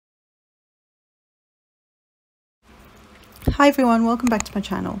Hi everyone, welcome back to my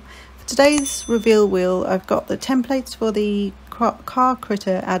channel. For today's reveal wheel, I've got the templates for the car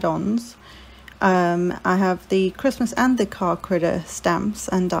critter add-ons. I have the Christmas and the car critter stamps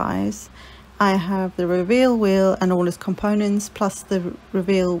and dies. I have the reveal wheel and all its components, plus the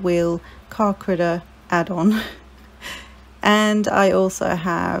reveal wheel car critter add-on. And I also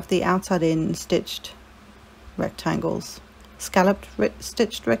have the outside in stitched rectangles, scalloped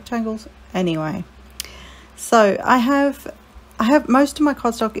stitched rectangles. Anyway, so I have most of my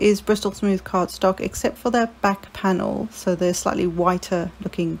cardstock is Bristol Smooth cardstock, except for that back panel, so the slightly whiter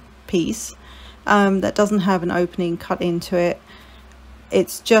looking piece that doesn't have an opening cut into it.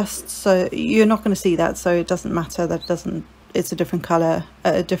 It's just, so you're not going to see that, so it doesn't matter that it's a different color,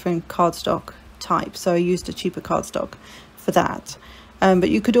 a different cardstock type, so I used a cheaper cardstock for that. But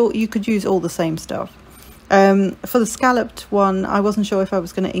you could use all the same stuff. For the scalloped one, I wasn't sure if I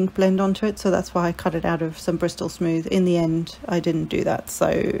was going to ink blend onto it, so that's why I cut it out of some Bristol Smooth. In the end, I didn't do that,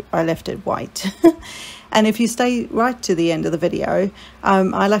 so I left it white. And if you stay right to the end of the video,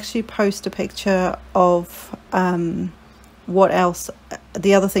 I'll actually post a picture of what else,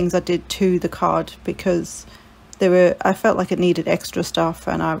 the other things I did to the card, because I felt like it needed extra stuff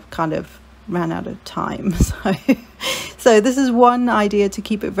and I kind of ran out of time. So this is one idea to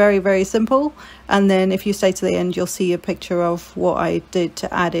keep it very, very simple, and then if you stay to the end, you'll see a picture of what I did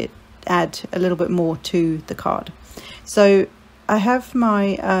to add a little bit more to the card. So I have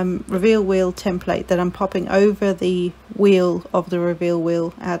my reveal wheel template that I'm popping over the wheel of the reveal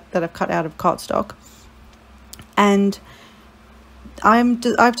wheel that I've cut out of cardstock, and I've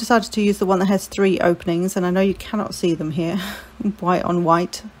decided to use the one that has 3 openings, and I know you cannot see them here white on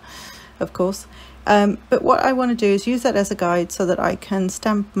white, of course, but what I want to do is use that as a guide so that I can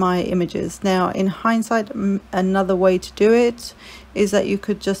stamp my images. Now, in hindsight, another way to do it is that you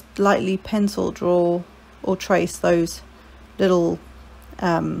could just lightly pencil draw or trace those little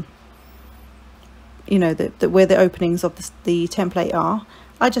you know, where the openings of the template are.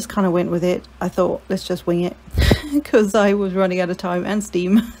 I just kind of went with it. I thought, let's just wing it, because I was running out of time and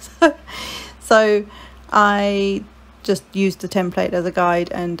steam. So I just used the template as a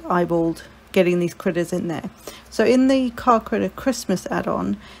guide and eyeballed getting these critters in there. So in the car critter Christmas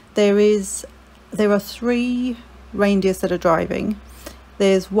add-on, there are 3 reindeers that are driving.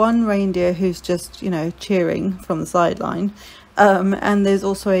 There's one reindeer who's just, you know, cheering from the sideline, and there's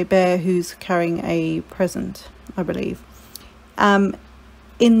also a bear who's carrying a present, I believe.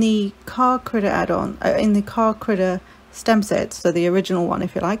 In the car critter add-on, in the car critter stamp set, so the original one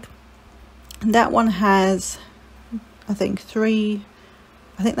if you like, that one has, I think 3,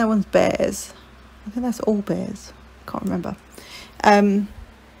 I think that one's bears. I think that's all bears. I can't remember. Let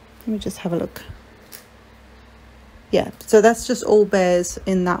me just have a look. Yeah, so that's just all bears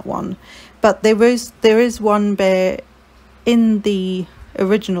in that one. But there is one bear in the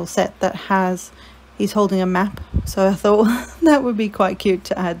original set that he's holding a map. So I thought that would be quite cute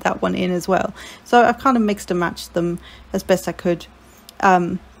to add that one in as well. So I've kind of mixed and matched them as best I could.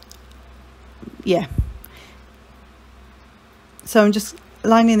 Yeah. So I'm just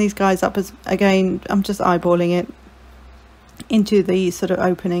lining these guys up as, again, I'm just eyeballing it into the sort of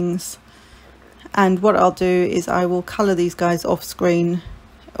openings, and what I'll do is I will color these guys off screen,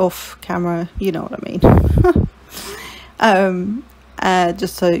 off camera, you know what I mean.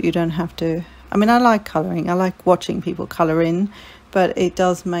 Just so you don't have to, I mean, I like coloring, I like watching people color in, but it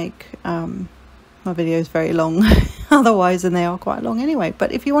does make my videos very long otherwise, and they are quite long anyway.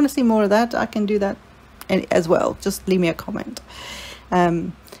 But if you want to see more of that, I can do that as well. Just leave me a comment,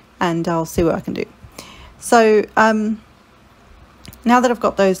 and I'll see what I can do. So now that I've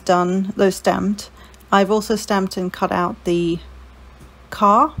got those done, those stamped, I've also stamped and cut out the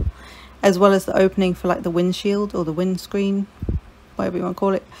car, as well as the opening for like the windshield or the windscreen, whatever you want to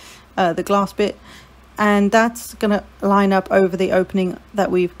call it, the glass bit, and that's gonna line up over the opening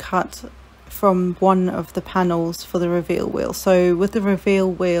that we've cut from one of the panels for the reveal wheel. So with the reveal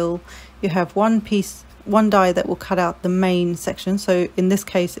wheel, you have one die that will cut out the main section. So in this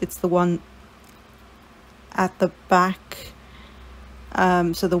case, it's the one at the back,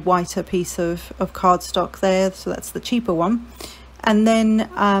 so the whiter piece of cardstock there, so that's the cheaper one. And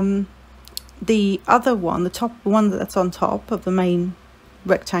then the other one, the top one that's on top of the main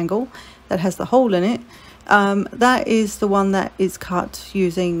rectangle that has the hole in it, that is the one that is cut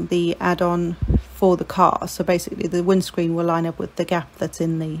using the add-on for the car. So basically the windscreen will line up with the gap that's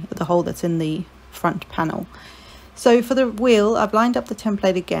in the hole that's in the front panel. So for the wheel, I've lined up the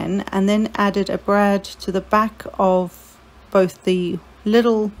template again and then added a brad to the back of both the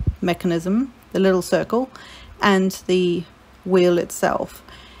little mechanism, the little circle, and the wheel itself.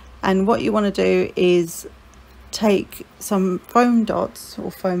 And what you want to do is take some foam dots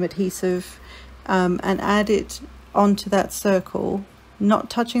or foam adhesive and add it onto that circle, not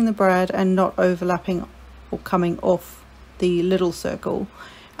touching the brad and not overlapping or coming off the little circle.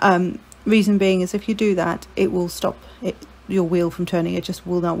 Reason being is if you do that, it will stop your wheel from turning. It just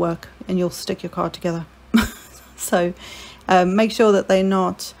will not work and you'll stick your card together. So make sure that they're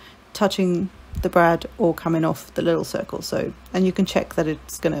not touching the brad or coming off the little circle. So, and you can check that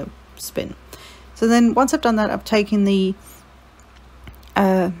it's going to spin. So then once I've done that, I've taken the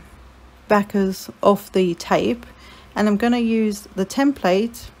backers off the tape, and I'm going to use the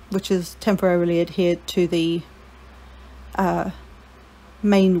template, which is temporarily adhered to the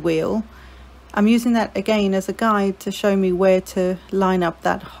main wheel. I'm using that again as a guide to show me where to line up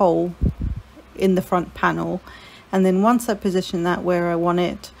that hole in the front panel. And then once I position that where I want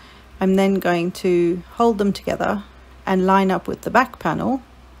it, I'm then going to hold them together and line up with the back panel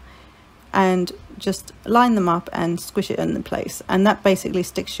and just line them up and squish it in place. And that basically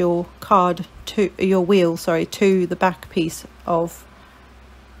sticks your card to your wheel, sorry, to the back piece of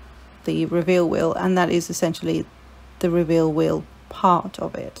the reveal wheel, and that is essentially the reveal wheel part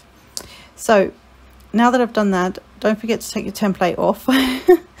of it. So now that I've done that, don't forget to take your template off.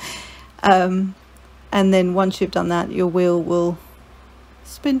 And then once you've done that, your wheel will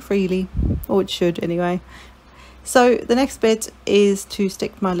spin freely, or it should anyway. So the next bit is to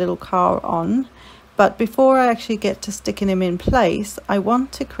stick my little car on, but before I actually get to sticking him in place, I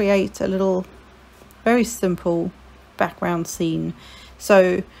want to create a little very simple background scene.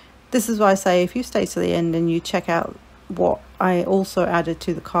 So this is why I say if you stay to the end and you check out what I also added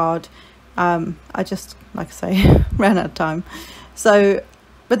to the card, I just, like I say, ran out of time. So,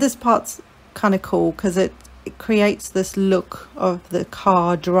 but this part's kind of cool because it creates this look of the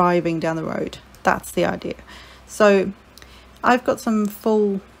car driving down the road. That's the idea. So I've got some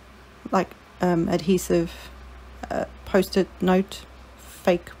full adhesive post-it note,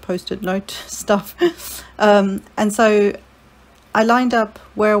 fake post-it note stuff, and so I lined up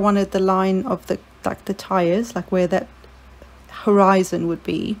where I wanted the line of the tires, like where that horizon would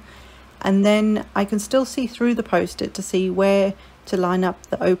be, and then I can still see through the post-it to see where to line up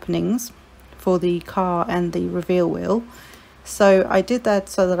the openings for the car and the reveal wheel. So I did that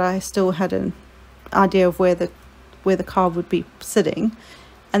so that I still had an idea of where the car would be sitting,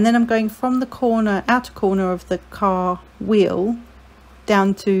 and then I'm going from the outer corner of the car wheel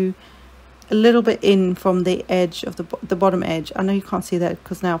down to a little bit in from the edge of the bottom edge. I know you can't see that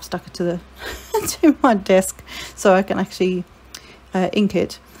because now I've stuck it to the to my desk so I can actually ink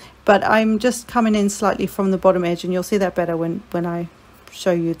it, but I'm just coming in slightly from the bottom edge, and you'll see that better when I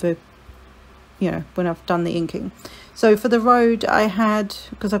show you the, when I've done the inking. So for the road, I had,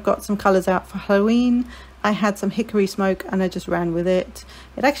 because I've got some colors out for Halloween, I had some hickory smoke and I just ran with it.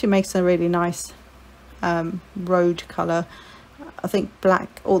 It actually makes a really nice road color. I think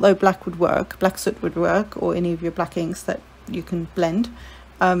black, although black would work, black soot would work, or any of your black inks that you can blend,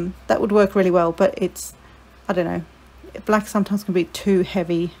 that would work really well. But it's, I don't know, black sometimes can be too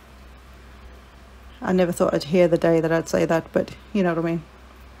heavy. I never thought I'd hear the day that I'd say that, but you know what I mean.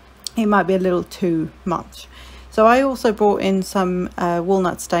 It might be a little too much. So I also brought in some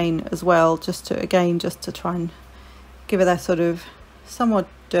walnut stain as well, just to try and give it that sort of somewhat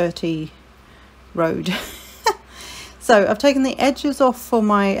dirty road. So I've taken the edges off for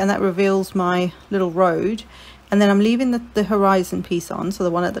and that reveals my little road, and then I'm leaving the horizon piece on, so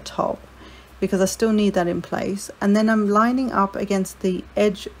the one at the top, because I still need that in place. And then I'm lining up against the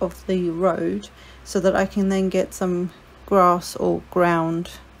edge of the road so that I can then get some grass or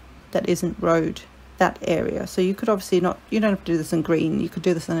ground that isn't road, that area. So you could obviously you don't have to do this in green, you could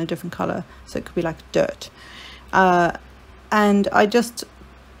do this in a different color, so it could be like dirt. And I just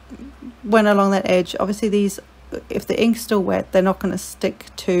went along that edge. Obviously these, if the ink's still wet, they're not going to stick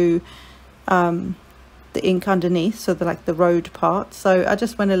to the ink underneath, so they're like the road part. So I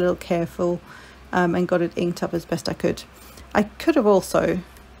just went a little careful and got it inked up as best I could. I could have also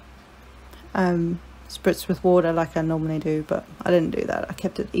spritzed with water like I normally do, but I didn't do that. I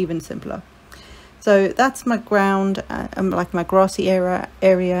kept it even simpler. So that's my ground, like my grassy area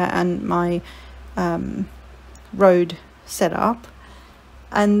and my road set up.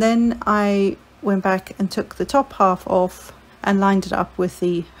 And then I went back and took the top half off and lined it up with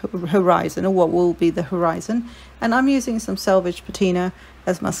the horizon, or what will be the horizon. And I'm using some Selvage Patina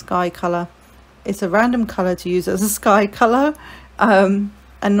as my sky color. It's a random color to use as a sky color.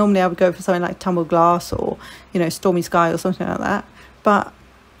 And normally I would go for something like Tumbled Glass or, Stormy Sky or something like that. But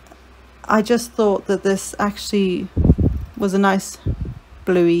I just thought that this actually was a nice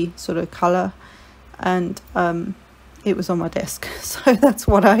bluey sort of color, and it was on my desk, so that's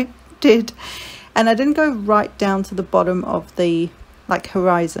what I did. And I didn't go right down to the bottom of the like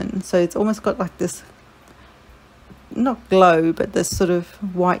horizon, so it's almost got like this, not glow, but this sort of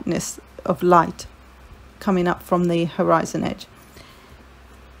whiteness of light coming up from the horizon edge.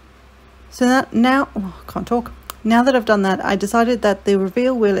 So that now, oh, I can't talk. Now that I've done that, I decided that the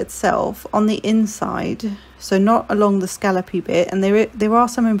reveal wheel itself on the inside, so not along the scallopy bit, and there are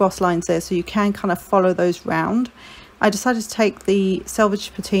some embossed lines there, so you can kind of follow those round. I decided to take the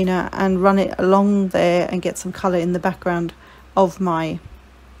selvage patina and run it along there and get some colour in the background of my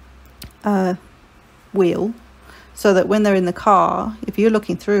wheel, so that when they're in the car, if you're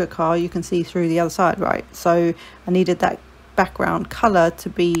looking through a car, you can see through the other side, right? So I needed that background colour to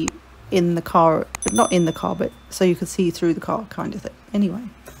be in the car, but not in the car, but so you could see through the car kind of thing. Anyway,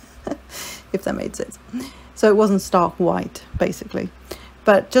 if that made sense. So it wasn't stark white, basically.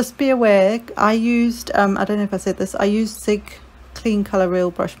 But just be aware, I used, I don't know if I said this, I used Sig clean colour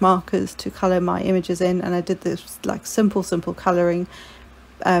real brush markers to colour my images in, and I did this like simple colouring,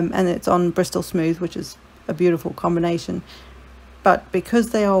 and it's on Bristol Smooth, which is a beautiful combination. But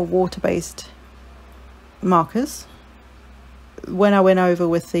because they are water-based markers, when I went over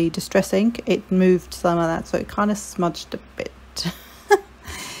with the distress ink, it moved some of that, so it kind of smudged a bit.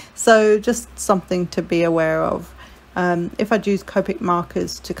 So just something to be aware of. If I'd used Copic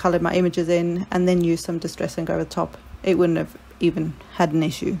markers to colour my images in and then use some distress ink over the top, it wouldn't have even had an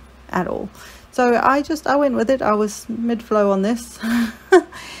issue at all. So I went with it. I was mid-flow on this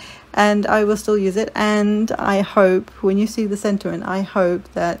and I will still use it. And I hope, when you see the sentiment, I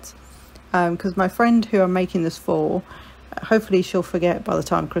hope that, because my friend who I'm making this for, hopefully she'll forget by the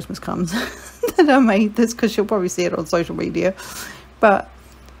time Christmas comes that I made this, because she'll probably see it on social media. But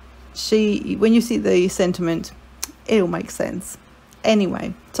when you see the sentiment, it'll make sense.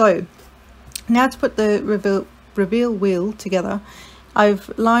 Anyway, so now to put the reveal wheel together,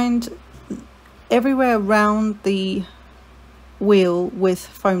 I've lined everywhere around the wheel with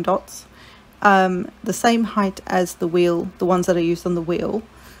foam dots, the same height as the wheel, the ones that I used on the wheel,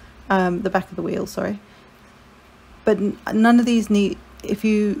 the back of the wheel, sorry. But none of these need, if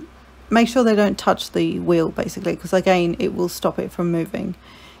you make sure they don't touch the wheel, basically, because again it will stop it from moving.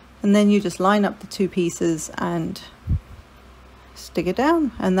 And then you just line up the two pieces and stick it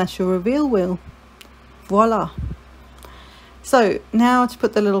down, and that's your reveal wheel. Voila. So now to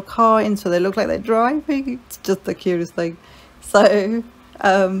put the little car in so they look like they're driving, it's just the cutest thing. So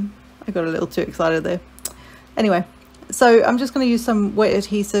I got a little too excited there. Anyway, so I'm just going to use some wet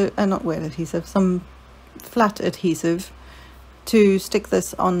adhesive, not wet adhesive, some flat adhesive to stick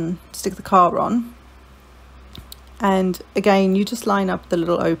the car on. And again, you just line up the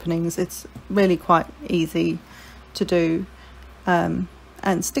little openings. It's really quite easy to do, and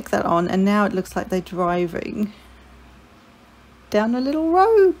stick that on, and now it looks like they're driving down a little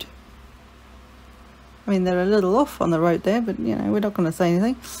road. I mean, they're a little off on the road there, but you know, we're not going to say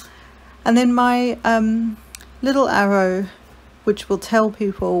anything. And then my little arrow, which will tell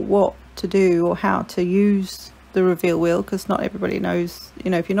people what to do or how to use the reveal wheel, because not everybody knows, you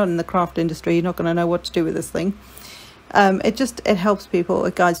know, if you're not in the craft industry, you're not going to know what to do with this thing. It helps people,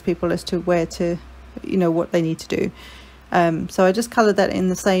 it guides people as to where to, you know, what they need to do. So I just coloured that in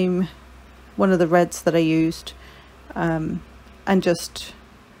the same, one of the reds that I used, and just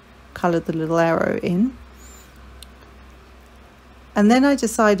coloured the little arrow in. And then I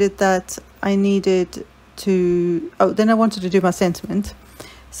decided that I needed to, then I wanted to do my sentiment.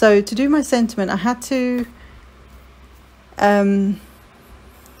 So to do my sentiment, I had to, I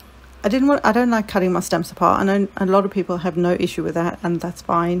don't like cutting my stamps apart. I know a lot of people have no issue with that, and that's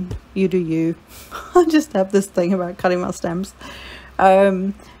fine. You do you. I just have this thing about cutting my stamps.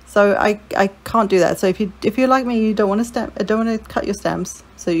 So I can't do that. So if you're like me, you don't want to cut your stamps,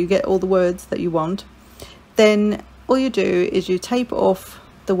 so you get all the words that you want, then all you do is you tape off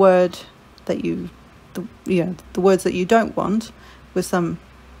the word that the words that you don't want with some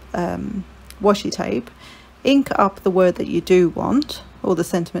washi tape, ink up the word that you do want, or the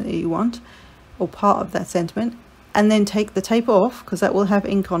sentiment that you want, or part of that sentiment, and then take the tape off, because that will have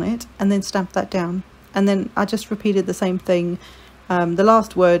ink on it, and then stamp that down. And then I just repeated the same thing. The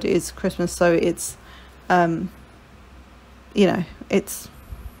last word is Christmas, so it's you know, it's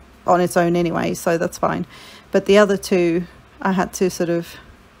on its own anyway, so that's fine. But the other two, I had to sort of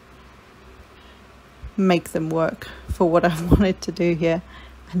make them work for what I wanted to do here,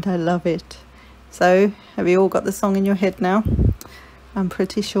 and I love it. So have you all got the song in your head now? I'm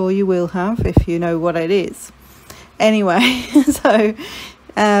pretty sure you will have, if you know what it is. Anyway, so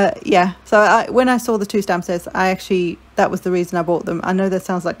yeah, so when I saw the two stamp sets, that was the reason I bought them. I know that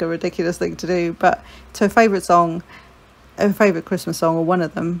sounds like a ridiculous thing to do, but it's her favourite song, her favourite Christmas song, or one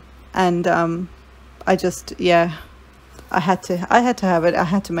of them, and I just, yeah, I had to have it. I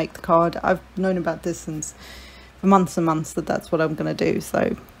had to make the card. I've known about this since for months and months that's what I'm going to do.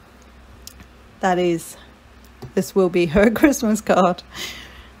 So this will be her Christmas card.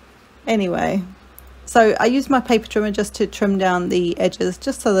 Anyway, so I used my paper trimmer just to trim down the edges,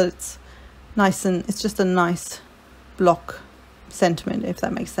 just so that it's nice, and it's just a nice block sentiment, if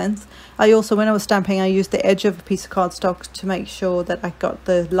that makes sense. I also, when I was stamping, I used the edge of a piece of cardstock to make sure that I got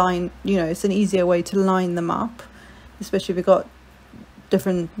the line, you know, it's an easier way to line them up, especially if you've got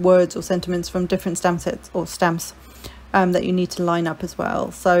different words or sentiments from different stamp sets or stamps that you need to line up as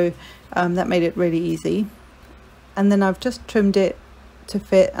well. So that made it really easy. And then I've just trimmed it to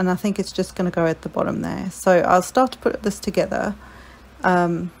fit, and I think it's just going to go at the bottom there. So I'll start to put this together,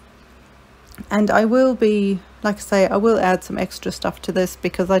 and I will be, like I say, I will add some extra stuff to this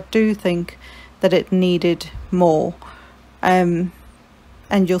because I do think that it needed more, and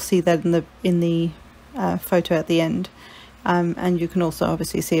you'll see that in the photo at the end, and you can also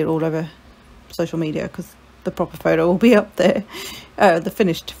obviously see it all over social media because the proper photo will be up there, the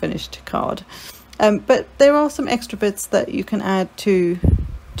finished card. But there are some extra bits that you can add to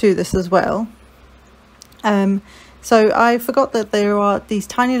this as well. So I forgot that there are these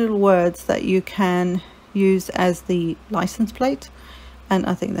tiny little words that you can use as the license plate, and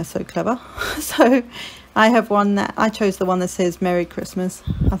I think they're so clever. So I have one that I chose, the one that says Merry Christmas.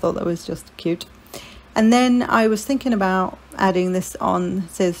 I thought that was just cute. And then I was thinking about adding this on, it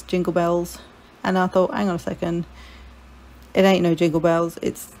says Jingle Bells, and I thought, hang on a second, it ain't no jingle bells,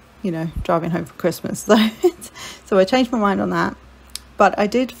 it's, you know, driving home for Christmas. So I changed my mind on that. But I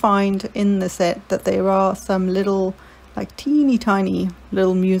did find in the set that there are some little, like teeny tiny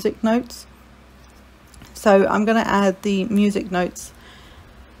little music notes. So I'm going to add the music notes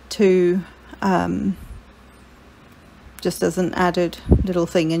to just as an added little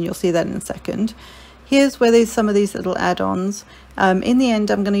thing, and you'll see that in a second. Here's where there's some of these little add-ons. In the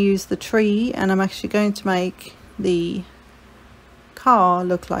end, I'm going to use the tree, and I'm actually going to make the car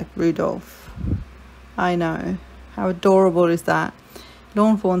look like Rudolph. I know, how adorable is that?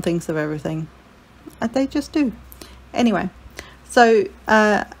 Lawn Fawn thinks of everything. They just do. Anyway, so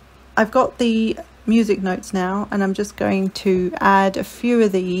I've got the music notes now, and I'm just going to add a few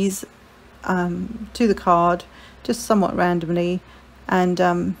of these to the card, just somewhat randomly, and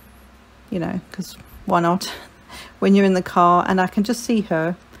you know, because why not? When you're in the car, and I can just see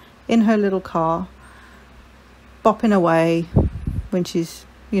her in her little car bopping away when she's,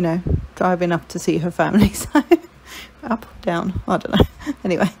 you know, driving up to see her family. So up, down, I don't know.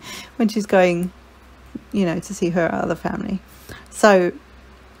 Anyway, when she's going, you know, to see her other family. So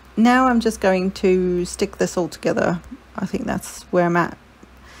now I'm just going to stick this all together. I think that's where I'm at.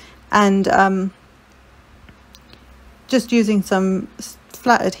 And just using some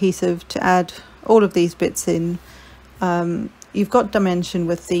flat adhesive to add all of these bits in. You've got dimension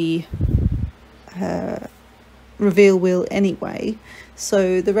with the reveal wheel anyway,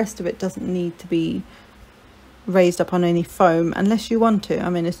 so the rest of it doesn't need to be raised up on any foam unless you want to.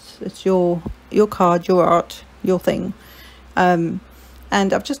 I mean, it's your card, your art, your thing. And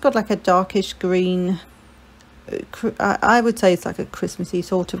I've just got like a darkish green, I would say it's like a Christmassy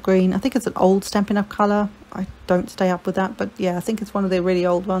sort of green. I think it's an old Stampin' Up colour. I don't stay up with that, but yeah, I think it's one of the really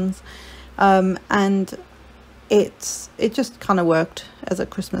old ones. And it just kind of worked as a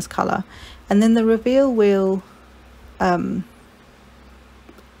Christmas colour. And then the reveal wheel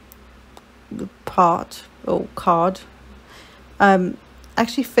part or card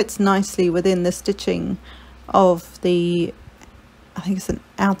actually fits nicely within the stitching of the, I think it's an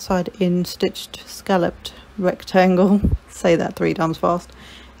outside in stitched scalloped rectangle. Say that 3 times fast.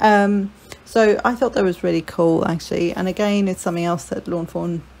 So I thought that was really cool actually, and again it's something else that Lawn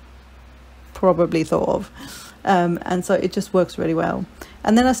Fawn probably thought of, and so it just works really well.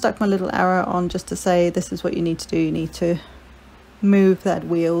 And then I stuck my little arrow on just to say this is what you need to do. You need to move that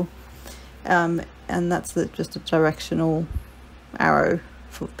wheel, and that's just a directional arrow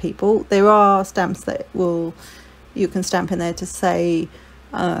for people. There are stamps that you can stamp in there to say,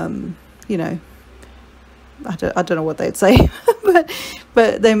 you know, I don't know what they'd say,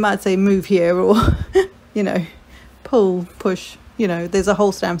 but they might say move here, or you know, pull, push. You know, there's a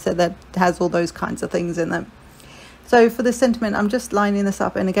whole stamp set that has all those kinds of things in them. So for the sentiment, I'm just lining this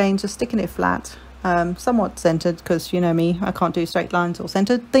up, and again just sticking it flat, somewhat centered, because you know me, I can't do straight lines or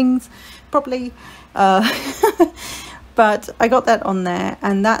centered things properly. But I got that on there,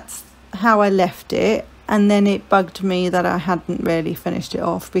 and that's how I left it. And then it bugged me that I hadn't really finished it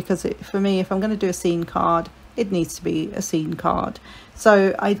off, because for me, if I'm going to do a scene card, it needs to be a scene card.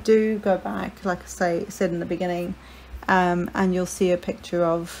 So I do go back, like I said in the beginning, and you'll see a picture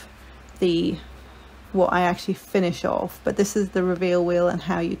of the what I actually finish off. But this is the reveal wheel and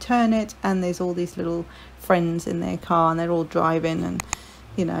how you turn it, and there's all these little friends in their car and they're all driving, and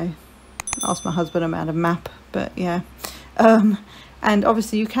you know, ask my husband about a map, but yeah. And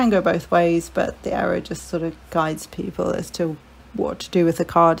obviously you can go both ways, but the arrow just sort of guides people as to what to do with the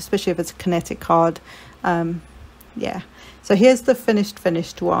card, especially if it's a kinetic card. Yeah, so here's the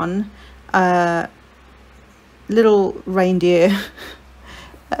finished one. Little reindeer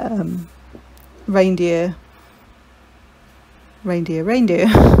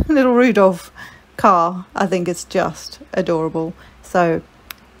little Rudolph car. I think it's just adorable. So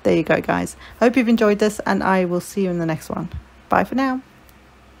there you go, guys. Hope you've enjoyed this, and I will see you in the next one. Bye for now.